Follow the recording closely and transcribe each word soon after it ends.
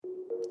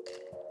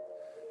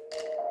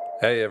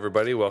Hey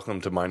everybody, welcome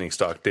to Mining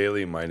Stock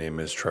Daily. My name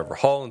is Trevor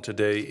Hall and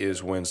today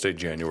is Wednesday,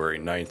 January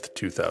 9th,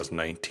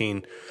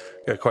 2019.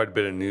 Got quite a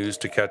bit of news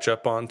to catch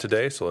up on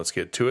today, so let's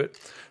get to it.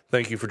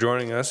 Thank you for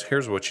joining us.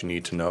 Here's what you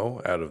need to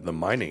know out of the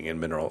mining and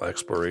mineral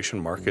exploration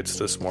markets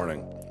this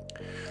morning.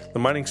 The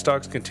mining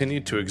stocks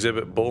continued to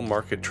exhibit bull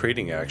market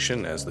trading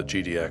action as the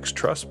GDX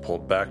Trust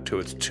pulled back to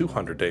its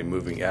 200-day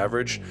moving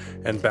average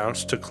and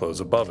bounced to close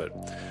above it.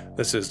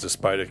 This is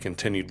despite a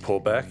continued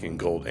pullback in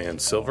gold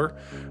and silver.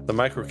 The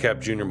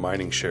microcap junior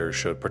mining shares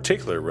showed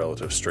particular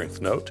relative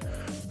strength note.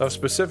 Of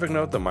specific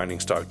note, the Mining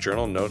Stock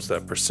Journal notes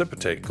that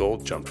Precipitate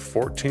Gold jumped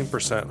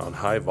 14% on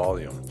high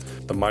volume.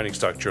 The Mining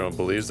Stock Journal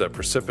believes that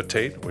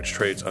Precipitate, which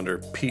trades under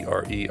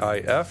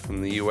PREIF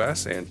in the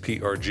US and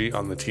PRG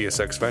on the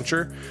TSX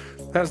Venture,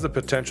 has the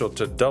potential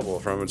to double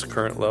from its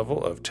current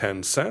level of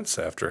 10 cents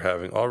after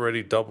having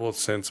already doubled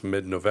since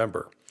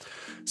mid-November.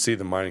 See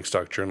the Mining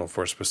Stock Journal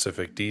for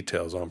specific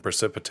details on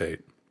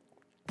Precipitate.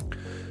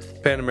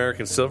 Pan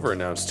American Silver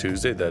announced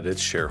Tuesday that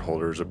its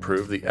shareholders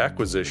approved the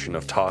acquisition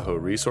of Tahoe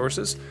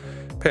Resources.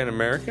 Pan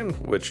American,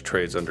 which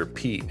trades under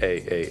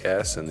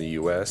PAAS in the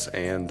US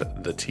and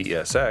the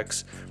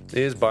TSX,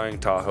 is buying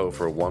Tahoe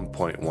for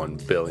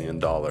 $1.1 billion.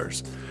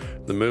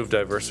 The move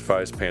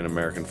diversifies Pan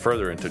American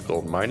further into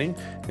gold mining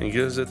and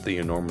gives it the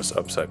enormous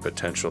upside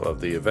potential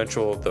of the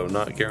eventual, though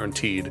not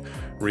guaranteed,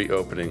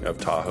 reopening of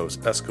Tahoe's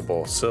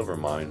Escobal silver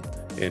mine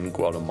in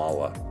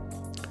Guatemala.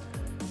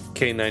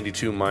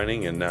 K92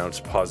 Mining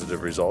announced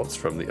positive results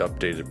from the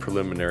updated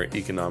preliminary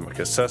economic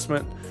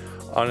assessment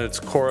on its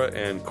Kora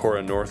and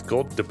Kora North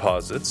gold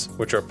deposits,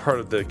 which are part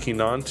of the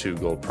Kinantu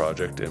gold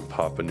project in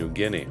Papua New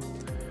Guinea.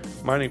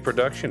 Mining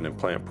production and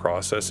plant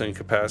processing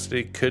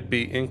capacity could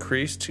be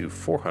increased to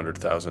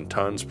 400,000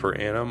 tons per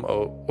annum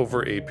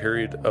over a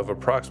period of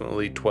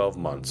approximately 12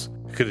 months.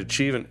 It could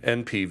achieve an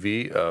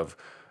NPV of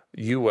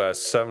US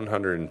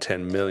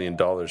 $710 million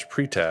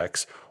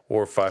pre-tax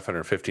or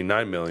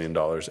 $559 million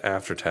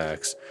after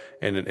tax,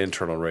 and an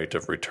internal rate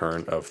of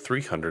return of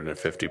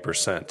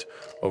 350%.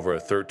 Over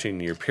a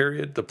 13-year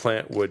period, the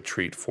plant would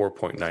treat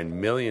 4.9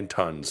 million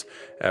tons,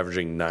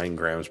 averaging 9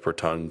 grams per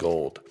ton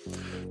gold,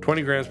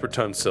 20 grams per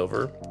ton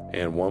silver,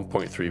 and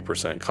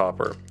 1.3%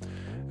 copper.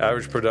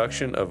 Average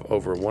production of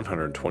over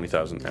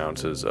 120,000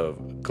 ounces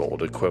of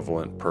gold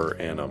equivalent per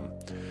annum.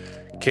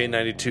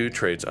 K92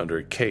 trades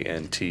under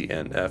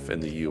KNTNF in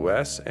the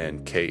US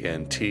and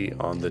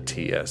KNT on the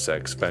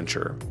TSX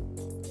Venture.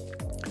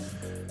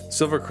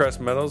 Silvercrest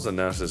Metals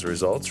announces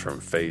results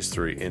from Phase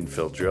 3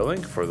 infill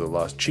drilling for the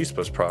Las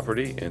Chispas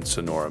property in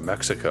Sonora,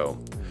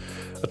 Mexico.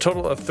 A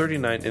total of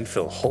 39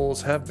 infill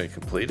holes have been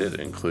completed,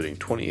 including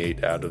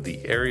 28 out of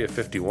the Area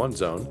 51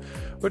 zone,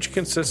 which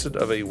consisted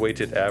of a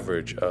weighted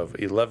average of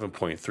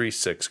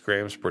 11.36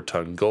 grams per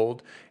ton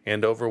gold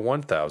and over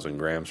 1,000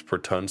 grams per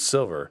ton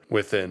silver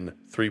within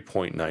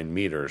 3.9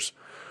 meters.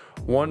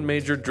 One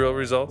major drill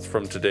result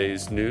from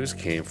today's news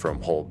came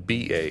from hole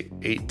BA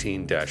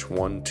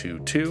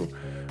 18-122,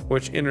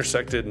 which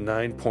intersected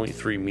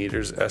 9.3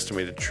 meters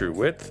estimated true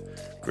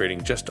width,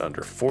 grading just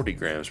under 40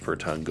 grams per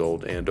ton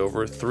gold and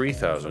over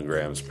 3,000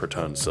 grams per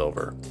ton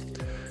silver.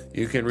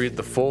 You can read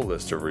the full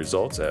list of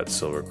results at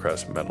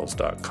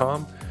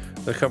silvercrestmetals.com.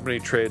 The company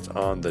trades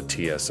on the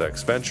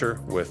TSX Venture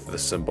with the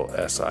symbol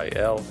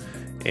SIL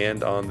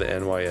and on the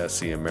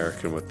NYSE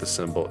American with the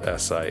symbol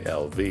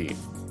SILV.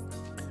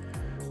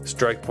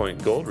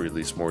 StrikePoint Gold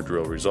released more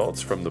drill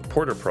results from the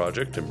Porter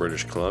project in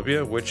British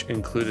Columbia, which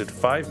included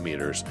 5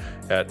 meters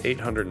at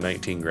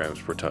 819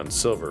 grams per ton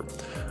silver.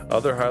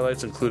 Other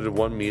highlights included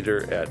 1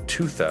 meter at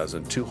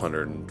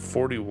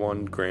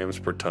 2,241 grams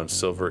per ton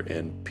silver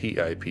in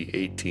PIP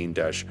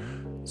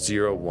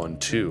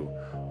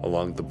 18-012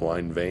 along the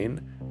blind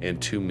vein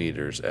and 2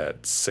 meters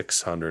at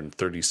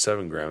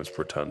 637 grams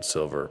per ton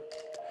silver.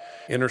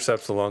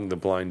 Intercepts along the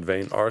blind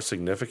vein are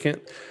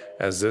significant,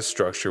 as this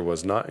structure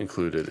was not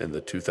included in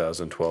the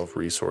 2012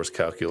 resource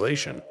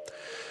calculation.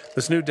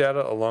 This new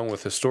data, along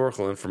with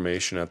historical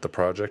information at the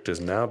project,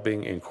 is now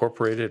being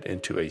incorporated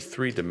into a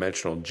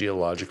 3-dimensional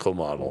geological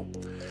model.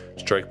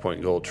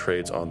 StrikePoint Gold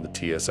trades on the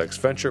TSX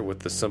Venture with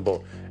the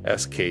symbol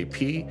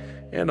SKP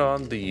and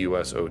on the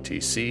US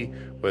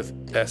OTC with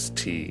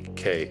STKXF.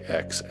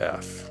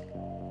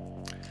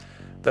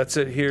 That's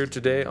it here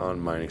today on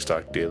Mining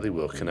Stock Daily.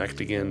 We'll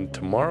connect again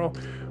tomorrow.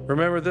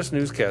 Remember, this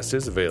newscast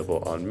is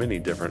available on many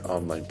different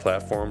online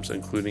platforms,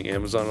 including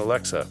Amazon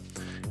Alexa.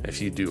 If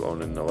you do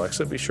own an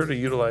Alexa, be sure to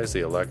utilize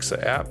the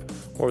Alexa app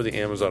or the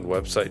Amazon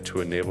website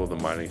to enable the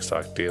Mining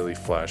Stock Daily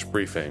Flash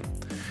Briefing.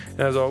 And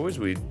as always,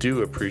 we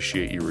do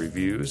appreciate your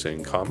reviews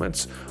and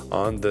comments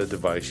on the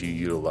device you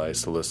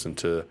utilize to listen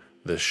to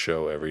this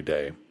show every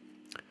day.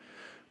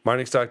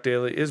 Mining Stock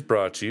Daily is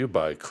brought to you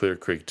by Clear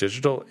Creek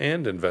Digital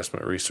and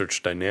Investment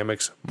Research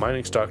Dynamics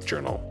Mining Stock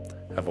Journal.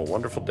 Have a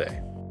wonderful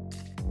day.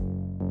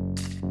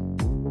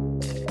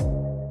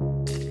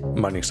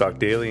 Mining Stock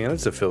Daily and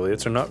its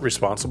affiliates are not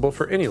responsible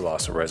for any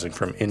loss arising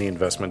from any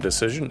investment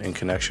decision in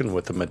connection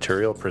with the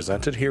material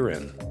presented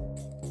herein.